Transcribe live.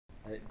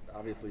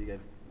Obviously, you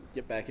guys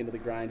get back into the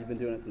grind. You've been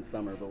doing it since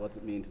summer, but what's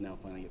it mean to now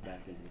finally get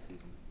back into the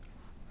season?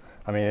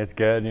 I mean, it's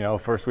good.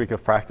 First week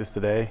of practice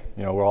today.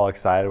 We're all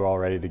excited. We're all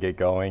ready to get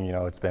going.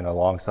 It's been a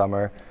long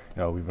summer.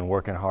 We've been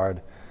working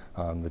hard.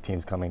 The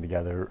team's coming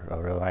together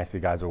really nicely.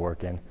 Guys are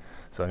working.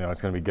 So,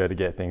 it's going to be good to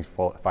get things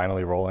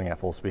finally rolling at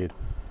full speed.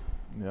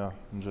 Yeah,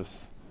 I'm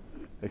just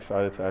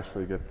excited to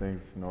actually get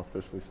things,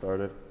 officially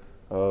started.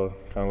 Kind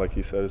of like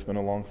he said, it's been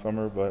a long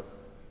summer, but,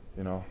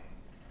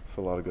 it's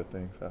a lot of good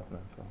things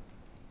happening, so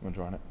I'm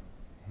enjoying it.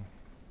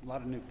 A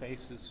lot of new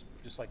faces,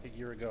 just like a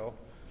year ago.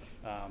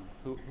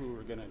 Who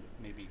are going to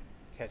maybe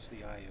catch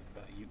the eye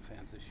of Ute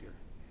fans this year?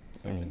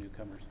 Some of the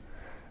newcomers.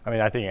 I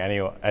mean, I think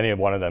any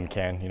one of them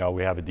can.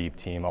 We have a deep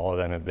team. All of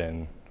them have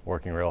been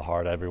working real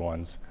hard.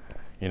 Everyone's,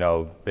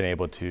 been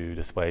able to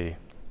display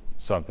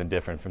something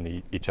different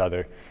from each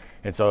other.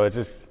 And so it's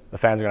just the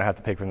fans are going to have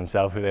to pick for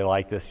themselves who they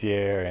like this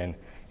year and,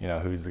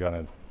 who's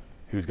going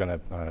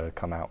to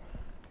come out.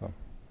 So.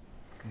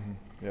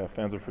 Yeah,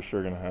 fans are for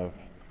sure going to have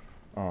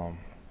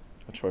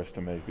a choice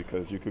to make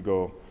because you could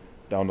go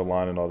down the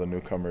line and all the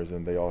newcomers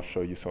and they all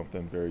show you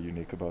something very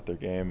unique about their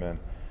game, and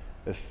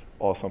it's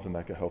all something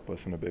that could help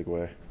us in a big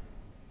way.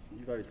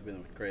 You've obviously been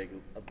with Craig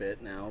a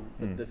bit now,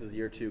 but this is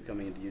year 2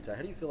 coming into Utah.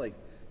 How do you feel like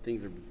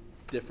things are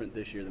different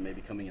this year than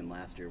maybe coming in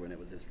last year when it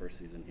was his first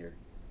season here?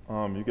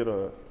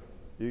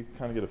 You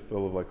kind of get a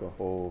feel of like a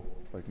whole,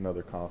 like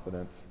another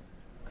confidence,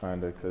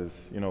 kind of, because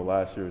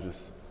last year was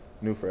just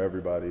new for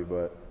everybody,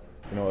 but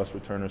us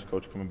returners,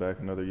 coach coming back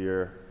another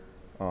year,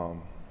 it's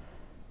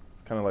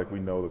kind of like we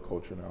know the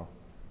culture now,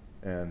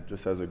 and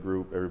just as a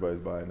group, everybody's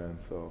buying in,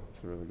 so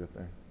it's a really good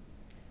thing.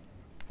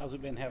 How's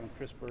it been having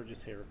Chris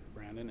Burgess here,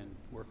 Brandon, and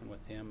working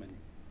with him and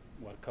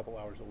a couple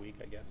hours a week,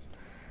 I guess?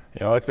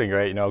 It's been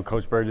great.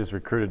 Coach Burgess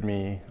recruited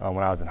me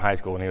when I was in high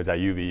school when he was at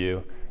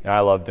UVU. I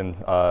loved him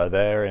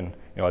there, and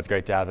it's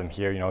great to have him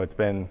here. It's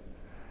been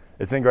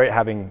great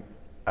having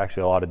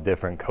actually a lot of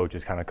different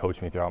coaches kind of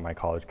coach me throughout my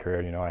college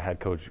career. I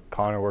had Coach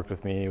Connor worked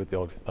with me with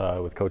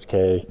with Coach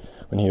K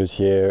when he was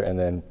here, and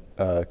then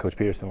Coach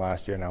Peterson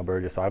last year, now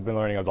Burgess. So I've been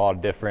learning a lot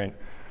of different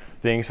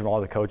things from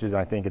all the coaches,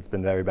 and I think it's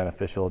been very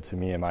beneficial to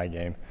me and my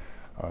game.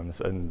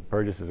 And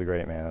Burgess is a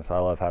great man, so I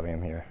love having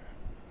him here.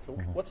 So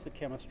what's the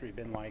chemistry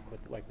been like with,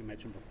 like we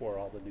mentioned before,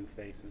 all the new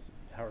faces?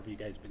 How have you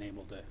guys been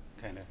able to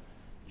kind of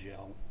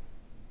gel?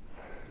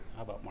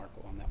 How about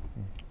Marco on that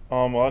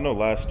one? Well, I know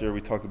last year we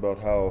talked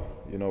about how,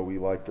 we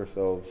liked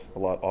ourselves a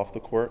lot off the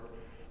court,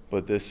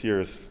 but this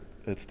year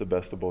it's the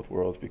best of both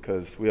worlds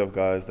because we have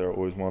guys that are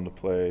always wanting to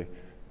play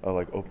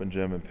like open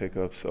gym and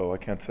pickup, so I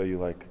can't tell you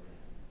like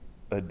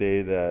a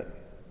day that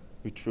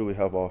we truly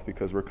have off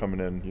because we're coming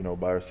in,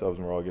 by ourselves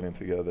and we're all getting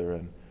together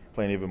and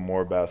playing even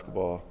more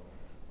basketball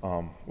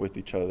with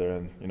each other,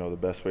 and the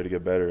best way to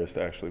get better is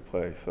to actually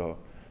play, so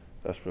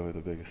that's really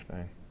the biggest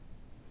thing.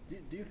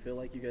 Do you feel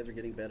like you guys are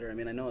getting better? I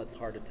mean, I know it's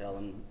hard to tell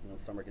in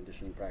summer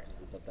conditioning practice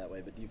and stuff that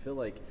way, but do you feel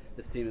like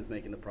this team is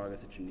making the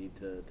progress that you need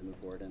to move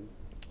forward in?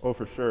 Oh,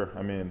 for sure.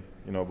 I mean,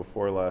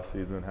 before last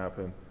season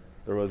happened,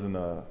 there wasn't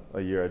a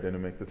year I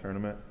didn't make the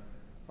tournament,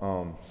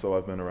 so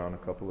I've been around a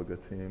couple of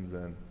good teams,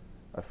 and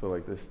I feel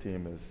like this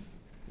team is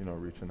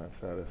reaching that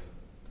status.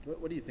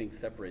 What do you think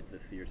separates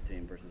this year's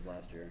team versus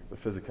last year? The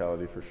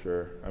physicality, for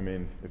sure. I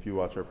mean, if you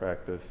watch our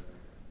practice,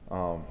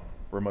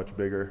 we're much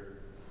bigger,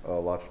 a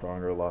lot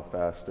stronger, a lot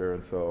faster.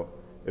 And so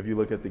if you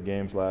look at the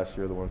games last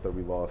year, the ones that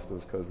we lost, it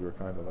was because we were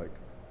kind of like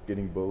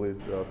getting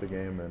bullied throughout the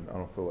game, and I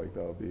don't feel like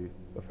that'll be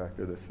a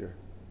factor this year.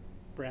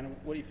 Brandon,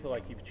 what do you feel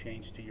like you've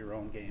changed to your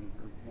own game,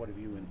 or what have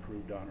you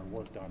improved on or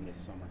worked on this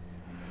summer?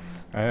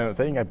 I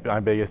think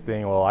my biggest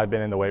thing, well, I've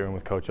been in the weight room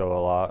with Coach O a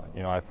lot.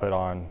 I've put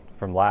on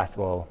from last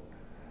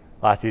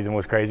season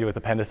was crazy with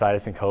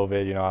appendicitis and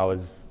COVID. I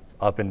was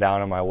up and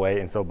down on my weight,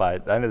 and so by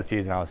the end of the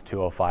season I was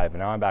 205, and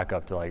now I'm back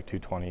up to like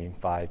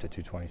 225 to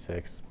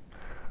 226.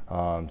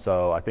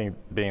 So I think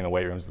being in the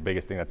weight room is the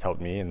biggest thing that's helped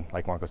me, and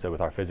like Marco said,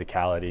 with our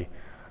physicality,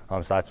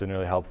 so that's been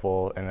really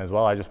helpful. And as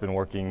well, I've just been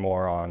working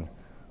more on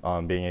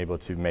being able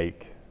to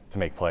make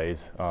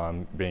plays,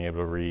 being able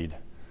to read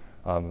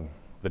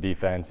the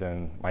defense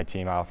and my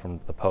team out from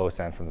the post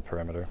and from the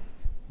perimeter.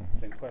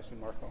 Same question,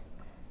 Marco.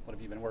 What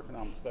have you been working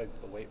on besides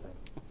the weight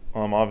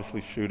room?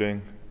 Obviously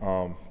shooting.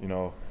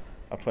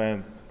 I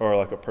plan, or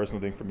like a personal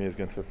thing for me, is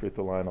getting to the free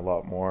throw line a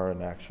lot more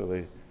and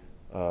actually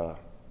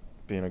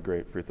being a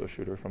great free throw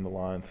shooter from the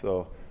line.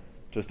 So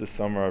just this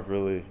summer I've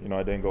really,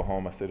 I didn't go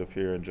home. I stayed up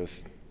here and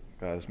just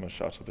got as much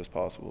shots up as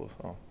possible.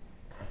 So.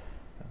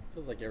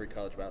 Feels like every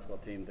college basketball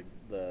team,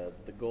 the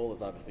goal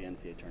is obviously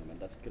NCAA tournament.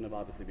 That's going to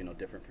obviously be no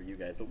different for you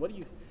guys. But what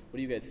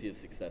do you guys see as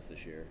success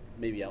this year?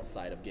 Maybe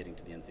outside of getting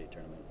to the NCAA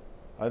tournament.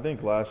 I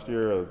think last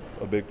year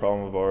a big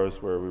problem of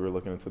ours where we were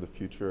looking into the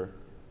future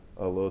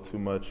a little too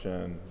much,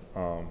 and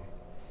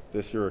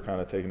this year we're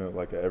kind of taking it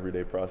like an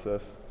everyday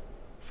process.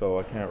 So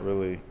I can't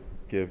really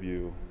give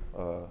you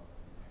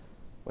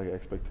like an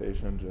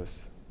expectation, just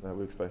that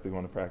we expect to go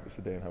into practice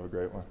today and have a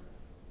great one.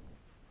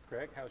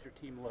 Greg, how's your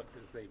team looked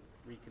as they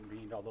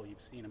reconvened, although you've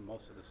seen them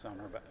most of the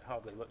summer, but how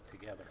have they looked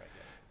together, I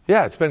guess?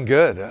 Yeah, it's been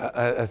good.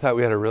 I thought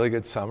we had a really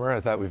good summer.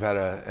 I thought we've had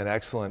an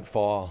excellent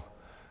fall.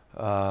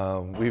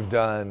 We've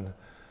done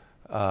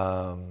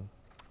a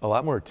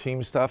lot more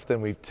team stuff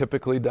than we've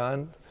typically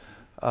done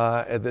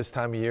at this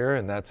time of year,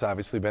 and that's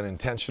obviously been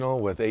intentional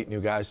with 8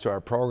 new guys to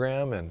our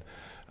program, and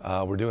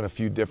we're doing a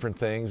few different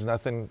things.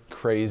 Nothing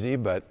crazy,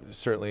 but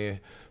certainly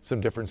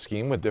some different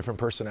scheme with different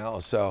personnel.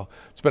 So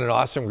it's been an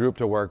awesome group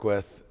to work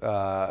with.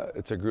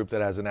 It's a group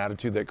that has an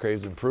attitude that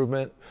craves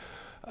improvement.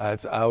 I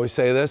always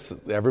say this,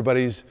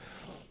 everybody's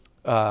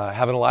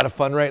having a lot of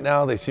fun right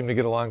now. They seem to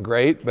get along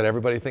great, but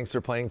everybody thinks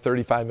they're playing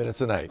 35 minutes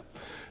a night.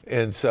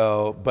 And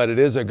so, but it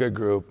is a good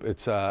group.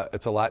 It's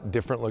a lot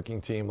different looking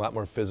team, a lot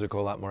more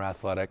physical, a lot more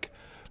athletic.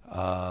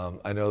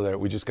 I know that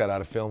we just got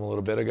out of film a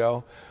little bit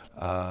ago.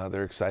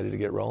 They're excited to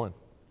get rolling.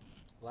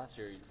 Last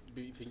year,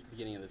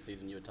 beginning of the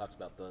season, you had talked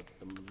about the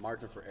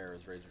margin for error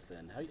is razor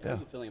thin. How are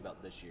you feeling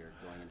about this year,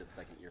 going into the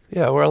second year?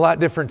 Yeah, we're a lot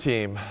different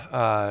team,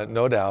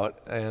 no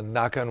doubt. And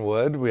knock on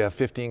wood, we have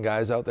 15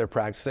 guys out there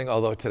practicing,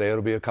 although today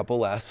it'll be a couple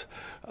less.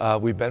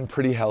 We've been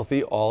pretty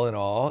healthy all in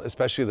all,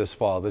 especially this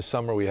fall. This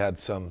summer we had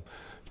some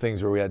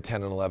things where we had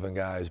 10 and 11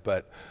 guys,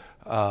 but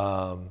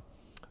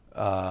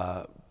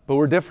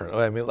we're different.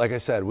 I mean, like I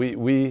said,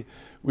 we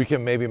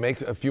can maybe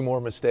make a few more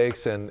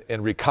mistakes and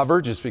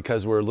recover just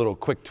because we're a little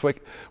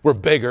quick. We're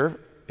bigger,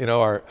 you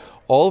know.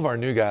 All of our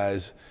new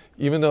guys,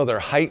 even though their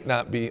height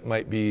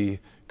might be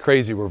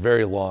crazy, we're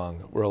very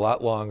long. We're a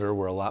lot longer.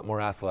 We're a lot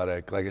more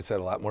athletic. Like I said,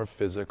 a lot more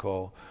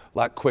physical, a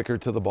lot quicker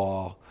to the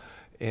ball,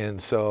 and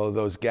so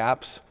those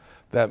gaps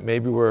that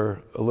maybe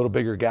were a little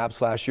bigger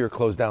gaps last year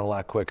closed down a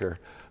lot quicker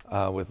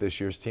with this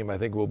year's team. I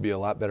think we'll be a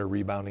lot better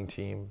rebounding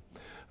team.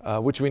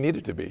 Which we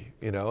needed to be,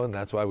 you know, and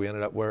that's why we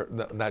ended up where,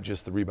 not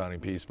just the rebounding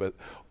piece, but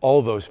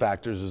all those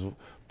factors is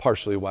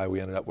partially why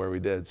we ended up where we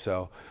did.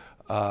 So,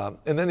 and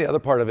then the other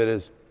part of it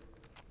is,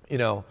 you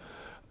know,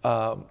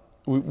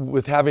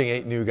 with having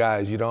 8 new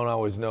guys, you don't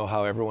always know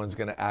how everyone's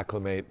going to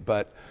acclimate,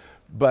 but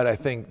I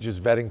think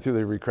just vetting through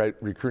the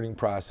recruiting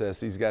process,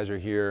 these guys are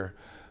here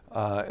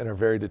and are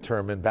very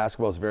determined.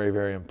 Basketball is very,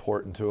 very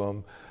important to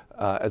them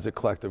as a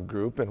collective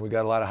group, and we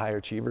got a lot of high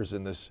achievers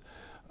in this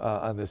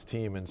on this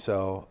team, and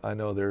so I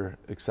know they're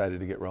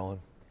excited to get rolling.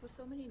 With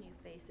so many new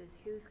faces,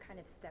 who's kind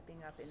of stepping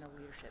up in the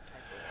leadership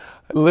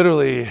type of?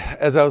 Literally,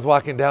 as I was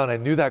walking down, I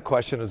knew that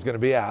question was going to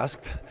be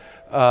asked.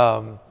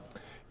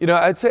 You know,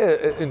 I'd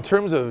say in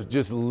terms of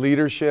just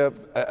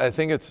leadership, I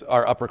think it's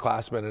our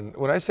upperclassmen. And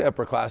when I say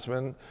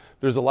upperclassmen,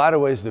 there's a lot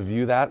of ways to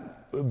view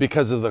that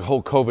because of the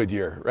whole COVID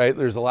year, right?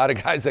 There's a lot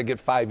of guys that get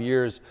 5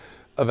 years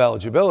of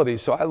eligibility.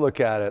 So I look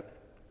at it,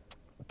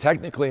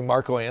 technically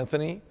Marco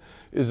Anthony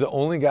is the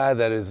only guy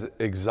that is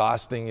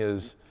exhausting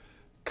his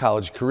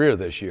college career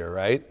this year,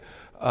 right?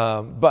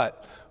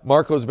 But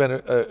Marco's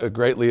been a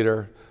great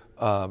leader.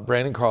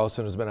 Brandon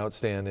Carlson has been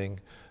outstanding.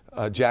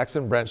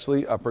 Jackson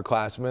Brenchley,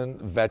 upperclassman,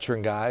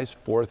 veteran guys,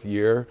 4th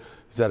year.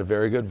 He's had a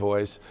very good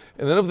voice.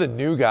 And then of the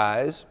new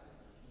guys,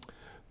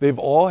 they've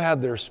all had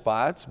their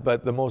spots,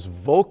 but the most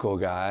vocal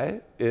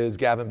guy is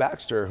Gavin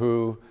Baxter,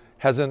 who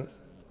hasn't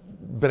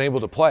been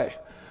able to play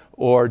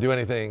or do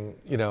anything,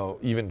 you know,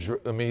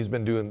 I mean, he's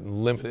been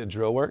doing limited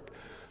drill work,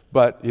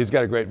 but he's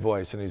got a great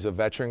voice, and he's a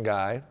veteran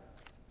guy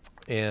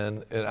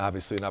and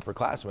obviously an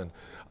upperclassman.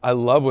 I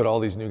love what all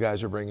these new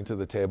guys are bringing to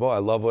the table. I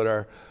love what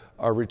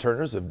our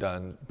returners have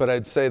done, but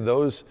I'd say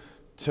those,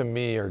 to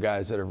me, are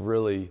guys that have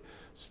really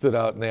stood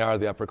out, and they are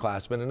the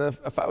upperclassmen. And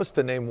if I was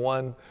to name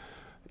one,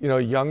 you know,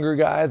 younger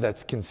guy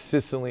that's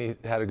consistently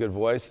had a good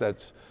voice,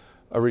 that's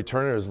a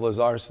returner, is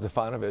Lazar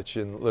Stefanovic.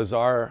 And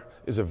Lazar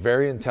is a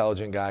very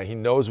intelligent guy. He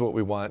knows what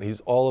we want. He's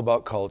all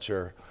about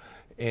culture.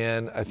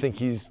 And I think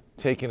he's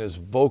taken his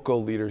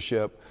vocal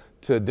leadership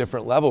to a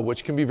different level,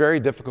 which can be very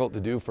difficult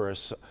to do for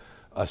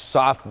a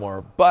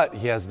sophomore, but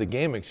he has the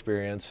game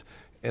experience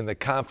and the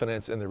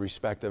confidence and the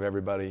respect of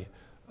everybody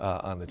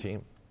on the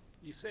team.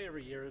 You say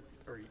every year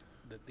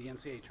that the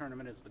NCAA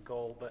tournament is the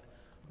goal, but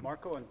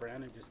Marco and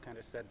Brandon just kind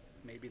of said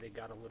maybe they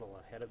got a little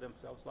ahead of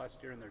themselves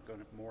last year and they're going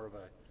to more of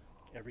a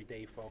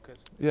everyday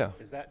focus. Yeah.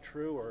 Is that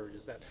true, or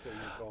is that still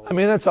your goal? I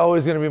mean, that's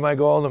always going to be my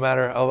goal, no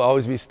matter, I'll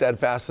always be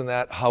steadfast in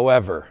that.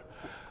 However,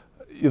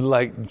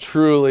 like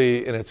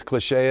truly, and it's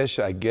cliche-ish,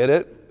 I get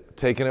it,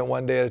 taking it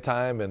one day at a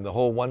time and the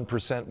whole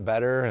 1%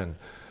 better, and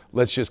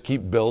let's just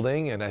keep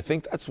building. And I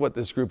think that's what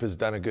this group has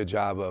done a good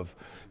job of.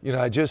 You know,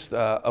 I just,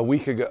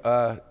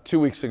 2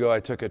 weeks ago, I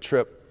took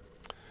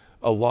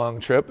a long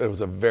trip. It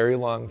was a very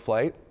long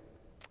flight,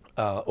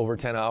 over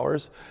 10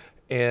 hours.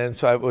 And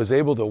so I was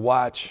able to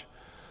watch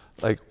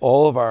like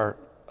all of our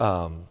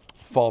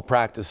fall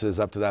practices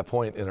up to that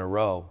point in a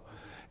row.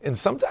 And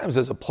sometimes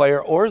as a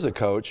player or as a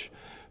coach,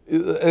 I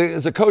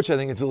think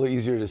it's a little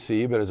easier to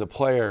see, but as a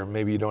player,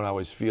 maybe you don't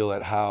always feel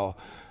it, how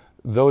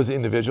those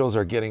individuals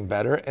are getting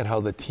better and how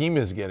the team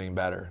is getting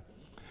better.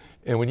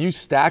 And when you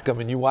stack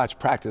them and you watch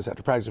practice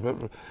after practice,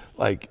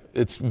 like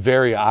it's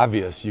very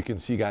obvious. You can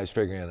see guys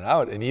figuring it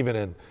out. And even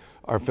in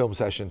our film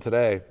session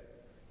today,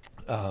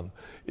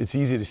 It's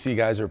easy to see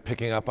guys are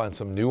picking up on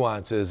some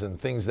nuances and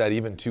things that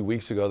even 2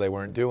 weeks ago they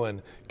weren't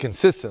doing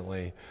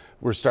consistently.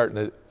 We're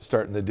starting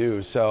to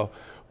do. So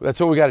that's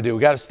what we got to do.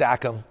 We got to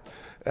stack them,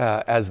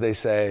 as they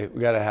say.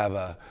 We got to have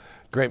a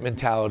great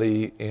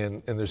mentality,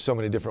 and there's so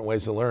many different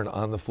ways to learn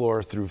on the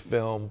floor, through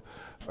film,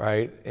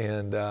 right?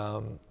 And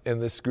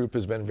this group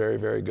has been very,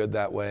 very good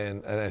that way.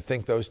 And I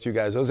think those two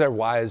guys, those are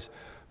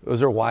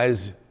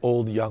wise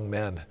old young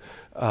men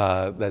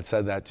that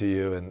said that to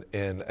you.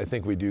 And I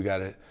think we do got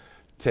to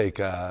take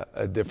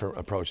a different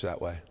approach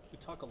that way. We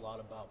talk a lot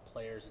about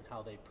players and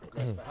how they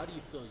progress, but how do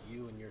you feel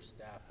you and your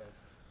staff have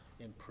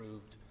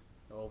improved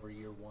over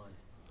year one?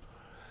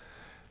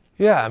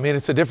 Yeah, I mean,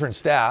 it's a different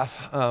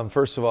staff.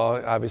 First of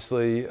all,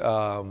 obviously,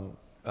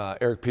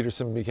 Eric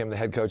Peterson became the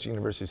head coach at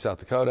University of South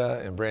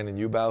Dakota, and Brandon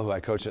Ubau, who I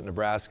coach at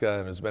Nebraska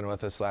and has been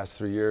with us the last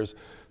 3 years,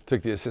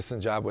 took the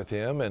assistant job with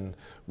him. And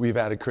we've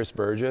added Chris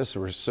Burgess.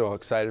 We're so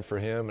excited for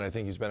him, and I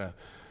think he's been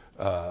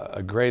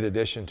a great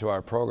addition to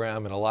our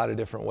program in a lot of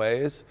different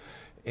ways.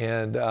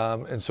 And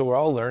so we're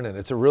all learning.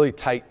 It's a really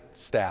tight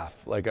staff.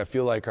 Like, I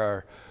feel like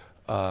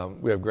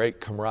we have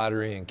great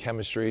camaraderie and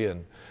chemistry,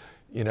 and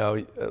you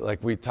know,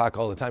 like we talk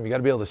all the time, you got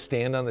to be able to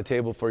stand on the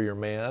table for your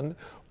man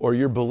or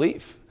your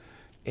belief.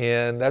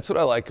 And that's what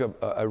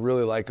I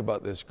really like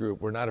about this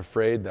group. We're not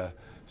afraid to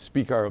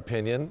speak our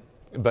opinion,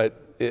 but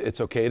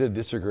it's okay to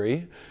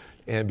disagree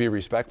and be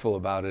respectful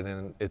about it.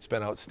 And it's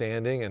been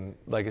outstanding. And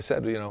like I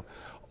said, you know,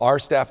 our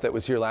staff that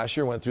was here last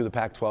year went through the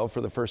Pac-12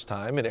 for the first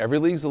time, and every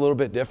league's a little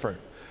bit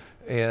different.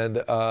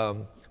 And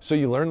so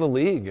you learn the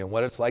league and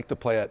what it's like to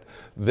play at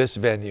this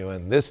venue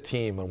and this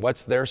team and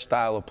what's their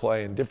style of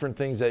play and different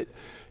things that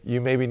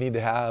you maybe need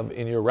to have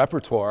in your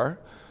repertoire,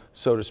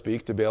 so to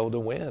speak, to be able to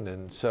win.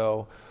 And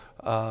so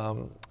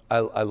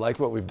I like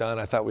what we've done.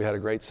 I thought we had a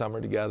great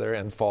summer together,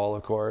 and fall,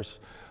 of course,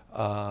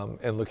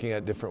 and looking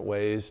at different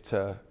ways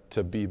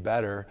to be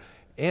better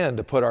and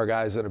to put our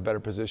guys in a better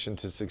position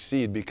to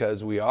succeed,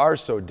 because we are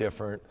so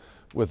different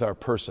with our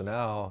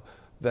personnel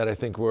that I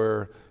think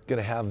we're going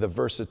to have the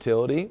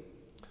versatility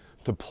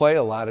to play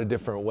a lot of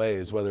different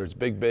ways, whether it's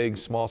big,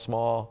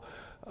 small,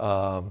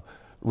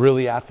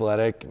 really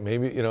athletic,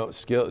 maybe, you know,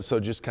 skill. So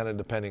just kind of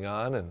depending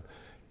on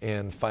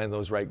and find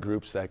those right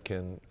groups that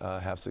can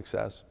have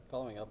success.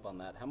 Following up on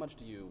that, how much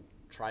do you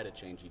try to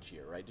change each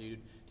year, right? Do you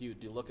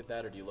look at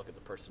that, or do you look at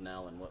the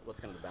personnel, and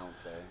what's kind of the balance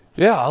there?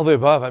 Yeah, all the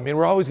above. I mean,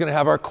 we're always going to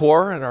have our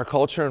core and our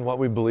culture and what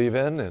we believe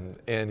in,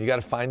 and you got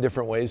to find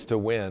different ways to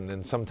win.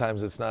 And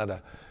sometimes it's not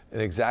an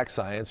exact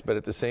science, but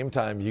at the same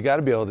time, you got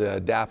to be able to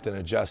adapt and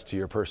adjust to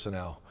your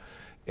personnel.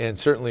 And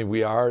certainly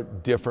we are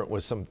different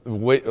with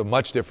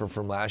much different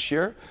from last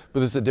year,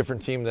 but this is a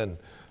different team than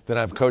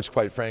I've coached,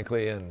 quite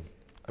frankly, and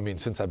I mean,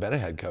 since I've been a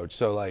head coach.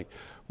 So like,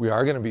 we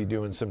are going to be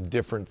doing some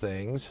different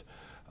things.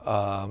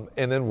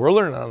 And then we're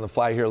learning on the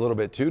fly here a little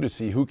bit too, to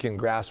see who can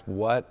grasp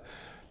what.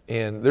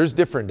 And there's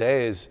different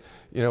days.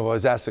 You know, I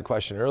was asked the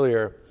question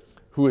earlier,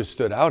 who has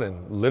stood out,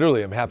 and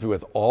literally I'm happy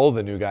with all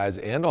the new guys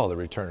and all the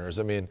returners.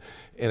 I mean,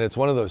 and it's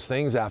one of those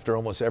things after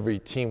almost every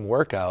team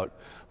workout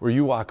where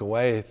you walk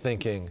away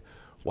thinking,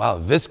 wow,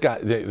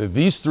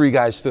 these three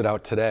guys stood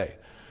out today.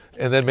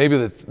 And then maybe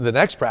the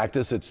next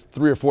practice, it's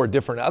 3 or 4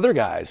 different other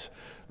guys,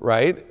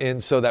 right?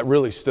 And so that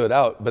really stood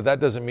out. But that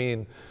doesn't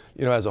mean,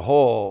 you know, as a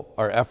whole,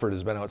 our effort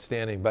has been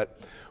outstanding. But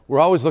we're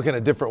always looking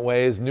at different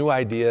ways, new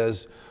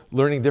ideas,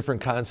 learning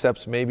different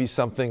concepts, maybe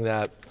something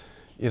that,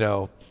 you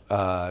know,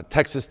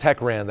 Texas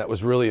Tech ran that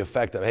was really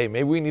effective. Hey,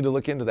 maybe we need to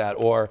look into that.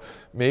 Or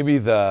maybe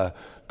the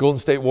Golden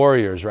State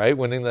Warriors, right,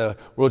 winning the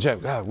world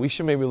championship. God, we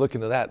should maybe look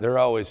into that. They're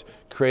always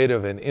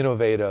creative and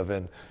innovative,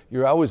 and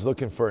you're always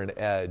looking for an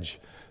edge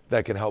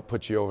that can help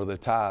put you over the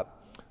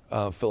top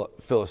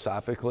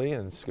philosophically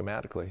and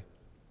schematically.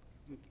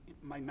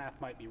 My math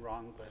might be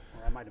wrong, but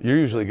or I might have. You're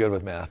usually good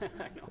with math.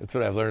 That's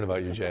what I've learned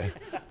about you, Jay.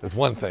 That's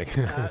one thing.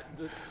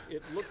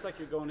 It looks like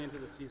you're going into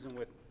the season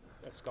with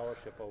a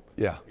scholarship open.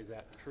 Yeah. Is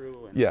that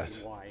true? And, Yes.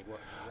 and why?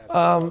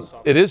 Is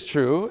that It is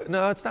true.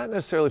 No, it's not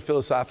necessarily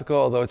philosophical,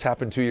 although it's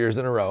happened 2 years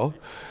in a row.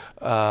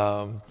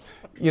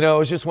 You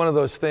know, it's just one of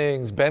those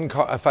things.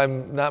 If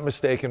I'm not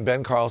mistaken,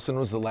 Ben Carlson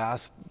was the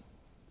last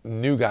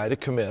new guy to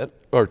commit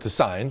or to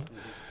sign,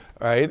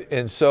 right?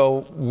 And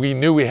so we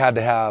knew we had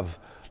to have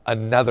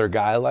another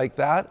guy like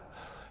that.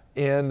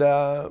 And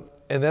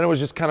then it was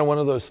just kind of one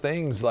of those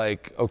things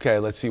like, okay,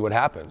 let's see what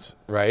happens,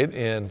 right?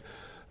 And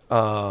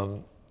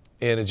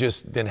it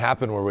just didn't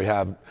happen where we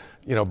have,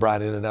 you know,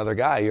 brought in another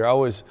guy. You're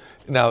always,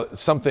 now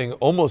something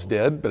almost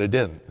did, but it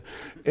didn't.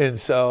 And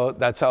so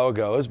that's how it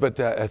goes. But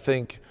I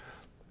think,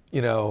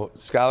 you know,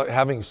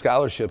 having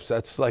scholarships,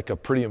 that's like a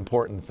pretty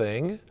important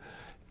thing.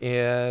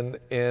 And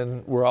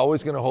we're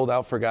always going to hold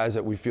out for guys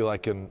that we feel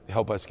like can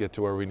help us get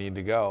to where we need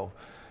to go.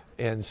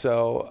 And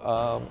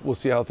so we'll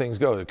see how things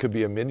go. It could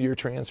be a mid-year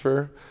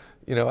transfer,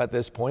 you know, at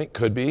this point.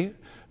 Could be.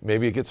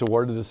 Maybe it gets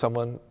awarded to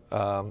someone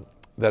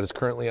that is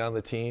currently on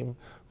the team.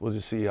 We'll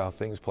just see how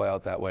things play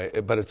out that way.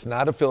 But it's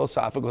not a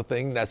philosophical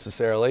thing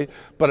necessarily.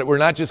 But we're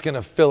not just going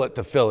to fill it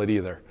to fill it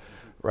either,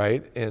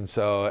 right? And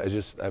so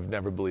I've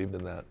never believed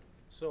in that.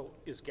 So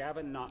is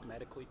Gavin not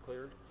medically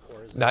cleared?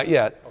 Or is Not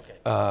yet.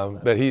 Okay.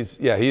 But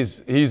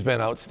he's been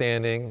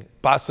outstanding.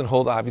 Boston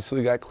Holt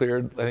obviously got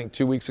cleared, I think,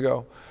 2 weeks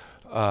ago.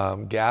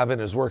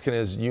 Gavin is working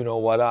his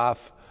you-know-what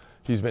off.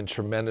 He's been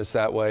tremendous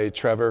that way.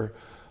 Trevor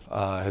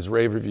has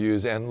rave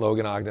reviews, and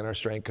Logan Ogden, our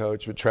strength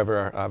coach. But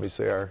Trevor,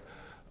 obviously, our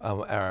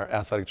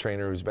athletic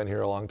trainer who's been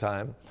here a long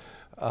time.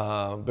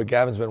 But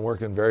Gavin's been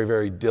working very,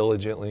 very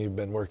diligently,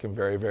 been working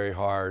very, very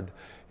hard.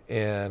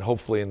 And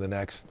hopefully in the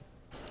next,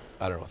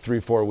 I don't know,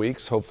 3-4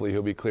 weeks, hopefully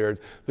he'll be cleared.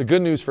 The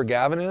good news for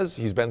Gavin is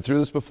he's been through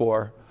this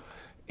before,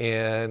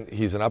 and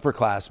he's an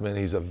upperclassman.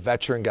 He's a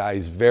veteran guy.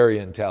 He's very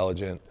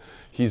intelligent.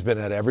 He's been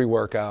at every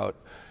workout,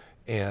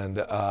 and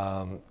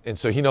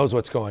so he knows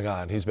what's going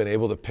on. He's been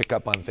able to pick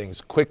up on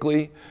things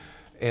quickly,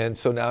 and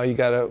so now you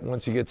gotta,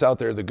 once he gets out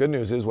there, the good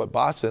news is what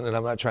Boston, and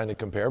I'm not trying to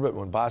compare, but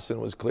when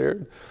Boston was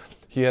cleared,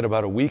 he had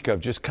about a week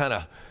of just kind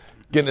of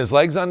getting his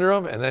legs under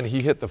him, and then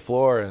he hit the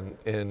floor,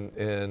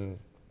 and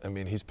I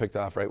mean, he's picked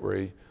off right where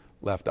he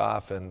left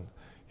off, and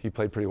he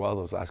played pretty well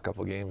those last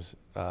couple of games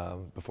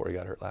before he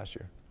got hurt last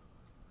year.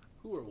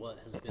 Who or what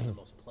has been the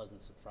most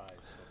pleasant surprise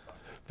so far?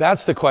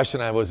 That's the question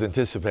I was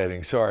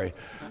anticipating, sorry.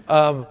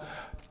 And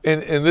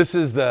this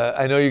is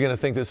I know you're going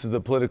to think this is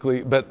the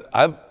politically, but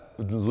I've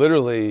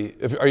literally,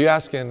 are you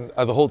asking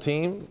the whole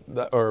team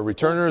or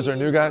returners or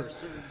new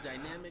guys?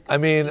 I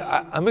mean,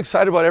 I'm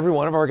excited about every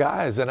one of our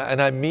guys, and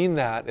I mean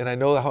that, and I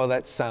know how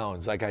that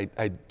sounds. Like,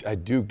 I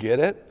do get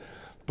it,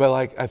 but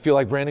like, I feel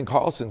like Brandon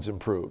Carlson's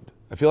improved.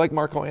 I feel like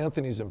Marco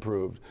Anthony's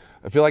improved.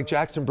 I feel like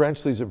Jackson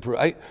Brenchley's improved.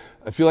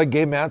 I feel like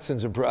Gabe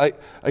Matson's improved.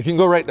 I can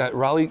go right now.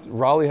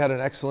 Raleigh had an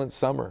excellent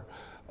summer.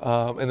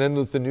 And then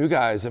with the new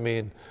guys, I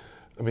mean,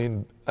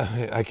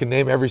 I can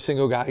name every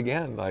single guy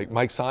again. Like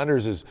Mike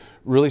Saunders is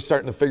really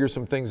starting to figure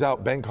some things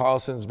out. Ben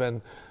Carlson's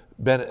been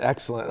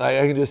excellent.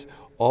 I can just,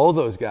 all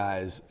those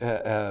guys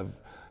have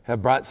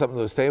brought something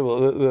to the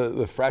table.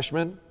 The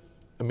freshmen,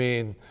 I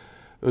mean,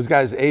 those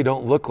guys,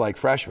 don't look like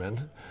freshmen,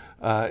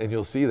 and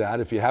you'll see that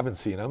if you haven't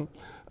seen them.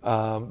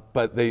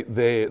 But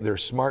they're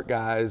smart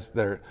guys.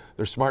 They're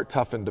smart,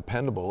 tough, and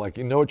dependable. Like,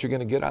 you know what you're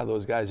going to get out of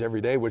those guys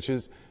every day, which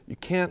is, you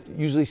can't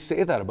usually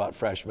say that about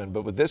freshmen.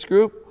 But with this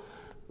group,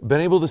 been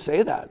able to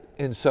say that.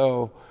 And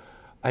so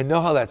I know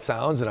how that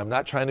sounds, and I'm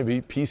not trying to be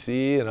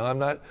PC,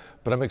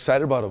 but I'm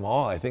excited about them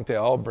all. I think they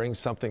all bring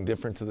something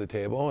different to the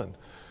table, and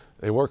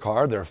they work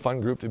hard. They're a fun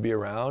group to be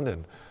around.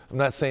 And I'm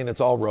not saying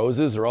it's all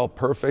roses or all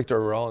perfect or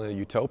we're all in a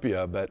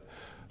utopia, but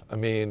I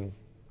mean,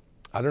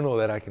 I don't know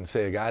that I can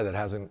say a guy that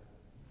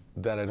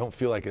I don't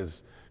feel like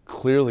has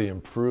clearly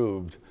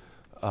improved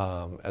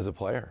as a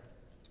player.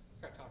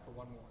 Got time for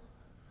one more.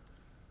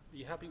 Are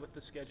you happy with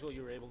the schedule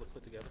you were able to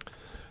put together?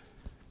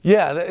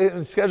 Yeah,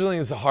 scheduling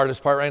is the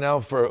hardest part right now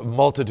for a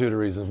multitude of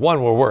reasons.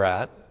 One, where we're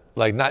at,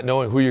 like not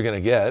knowing who you're going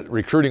to get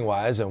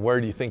recruiting-wise and where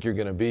do you think you're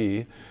going to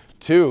be.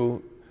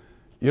 Two,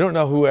 you don't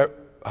know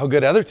how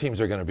good other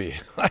teams are going to be,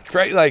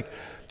 like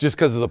just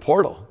because of the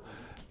portal.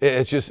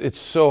 It's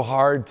so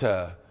hard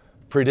to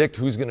predict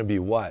who's going to be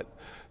what.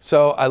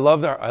 So I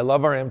love our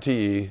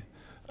MTE.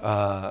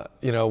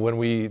 When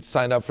we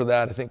signed up for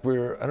that, I think I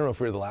don't know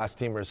if we were the last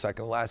team or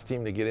second last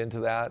team to get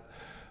into that.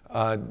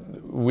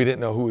 We didn't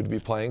know who would be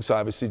playing, so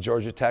obviously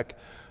Georgia Tech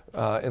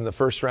in the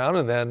first round,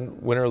 and then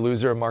winner or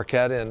loser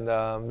Marquette and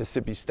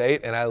Mississippi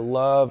State. And I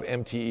love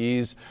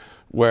MTEs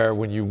where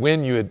when you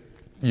win,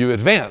 you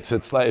advance.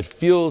 It's like,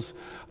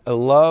 I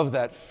love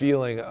that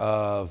feeling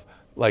of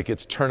like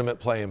it's tournament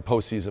play and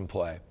postseason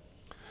play.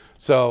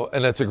 So,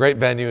 and it's a great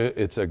venue.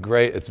 It's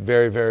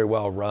very, very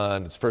well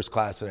run. It's first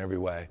class in every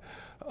way.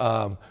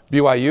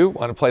 BYU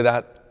want to play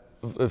that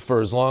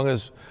for as long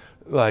as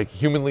like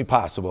humanly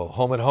possible.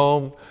 Home and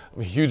home.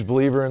 I'm a huge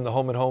believer in the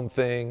home and home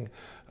thing.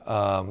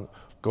 Go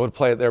to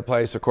play at their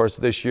place. Of course,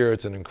 this year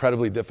it's an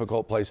incredibly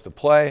difficult place to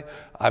play.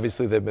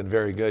 Obviously, they've been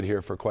very good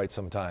here for quite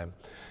some time.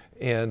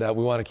 And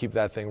we want to keep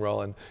that thing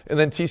rolling. And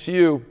then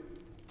TCU,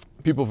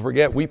 people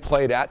forget we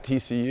played at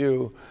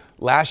TCU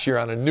last year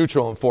on a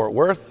neutral in Fort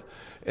Worth.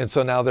 And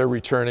so now they're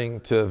returning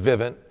to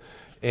Vivint.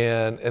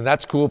 And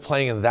that's cool,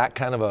 playing in that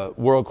kind of a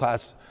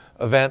world-class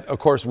event. Of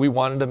course, we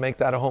wanted to make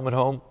that a home and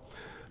home.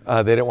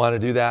 They didn't want to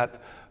do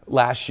that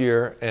last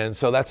year, and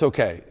so that's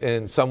okay.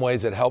 In some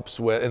ways, it helps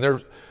with,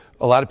 and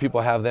a lot of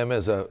people have them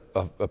as a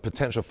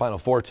potential Final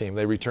Four team.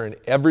 They return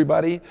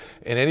everybody,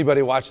 and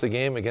anybody watch the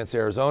game against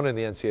Arizona in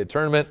the NCAA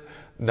tournament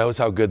knows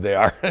how good they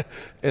are.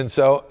 And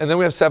then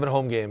we have 7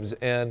 home games,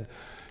 and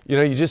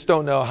you just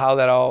don't know how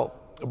that all.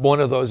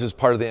 One of those is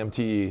part of the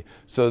MTE,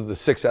 so the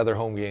 6 other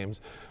home games.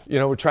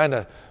 We're trying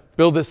to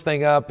build this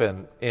thing up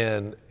and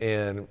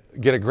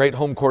get a great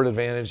home court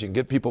advantage and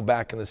get people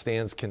back in the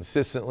stands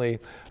consistently.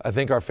 I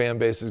think our fan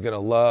base is going to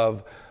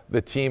love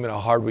the team and how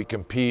hard we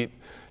compete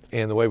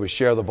and the way we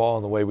share the ball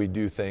and the way we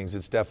do things.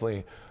 It's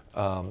definitely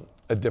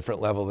a different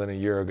level than a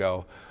year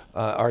ago.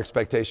 Our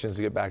expectation is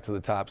to get back to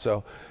the top.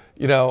 So,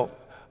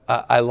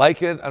 I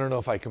like it. I don't know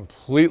if I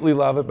completely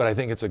love it, but I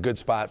think it's a good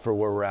spot for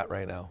where we're at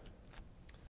right now.